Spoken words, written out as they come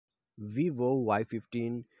Vivo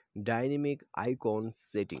Y15 dynamic icon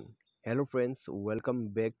setting. Hello friends, welcome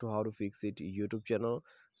back to How to Fix It YouTube channel.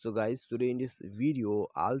 So guys, today in this video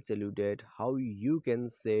I'll tell you that how you can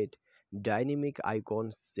set dynamic icon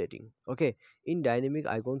setting. Okay, in dynamic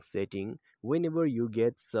icon setting, whenever you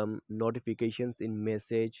get some notifications in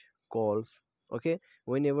message, calls, okay,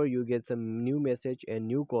 whenever you get some new message and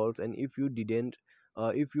new calls, and if you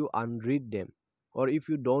unread them or if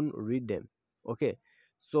you don't read them, okay,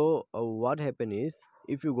 so what happen is,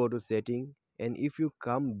 if you go to setting and if you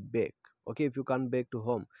come back, okay, if you come back to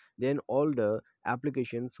home, then all the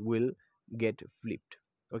applications will get flipped,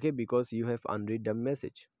 okay, because you have unread the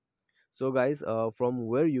message. So guys, from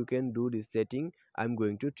where you can do this setting, I'm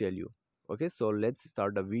going to tell you. Okay, so let's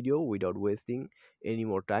start the video without wasting any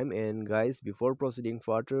more time. And guys, before proceeding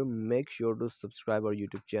further, make sure to subscribe our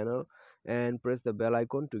YouTube channel and press the bell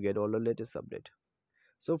icon to get all the latest update.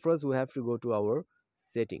 So first we have to go to our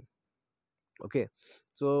setting. Okay,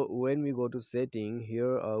 so when we go to setting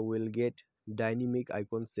here, we'll get dynamic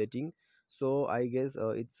icon setting. So I guess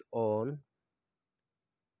it's on,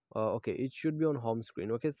 okay, it should be on home screen.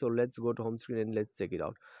 Okay, so let's go to home screen and let's check it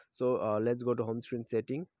out. So let's go to home screen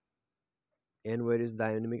setting, and where is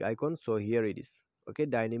dynamic icon? So here it is. Okay,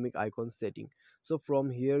 dynamic icon setting. So from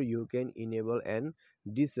here you can enable and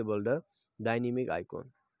disable the dynamic icon.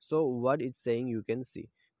 So what it's saying, you can see,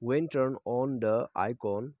 when turn on the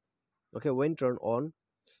icon, okay, when turn on,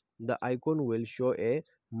 the icon will show a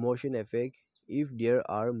motion effect if there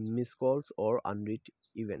are missed calls or unread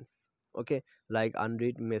events. Okay, like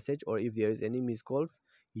unread message, or if there is any missed calls,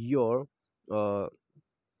 your uh,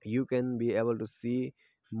 you can be able to see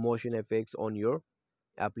motion effects on your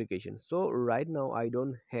application. So right now I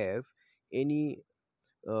don't have any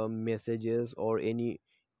messages or any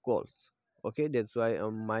calls. Okay, that's why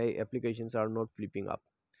my applications are not flipping up.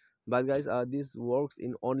 But guys, this works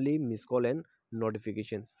in only miss call and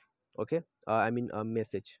notifications. Okay, I mean a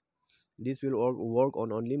message. This will work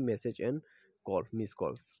on only message and call, miss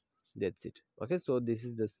calls. That's it. Okay, so this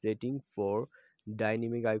is the setting for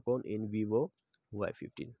dynamic icon in Vivo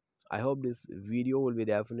Y15. I hope this video will be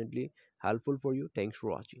definitely helpful for you. Thanks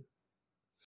for watching.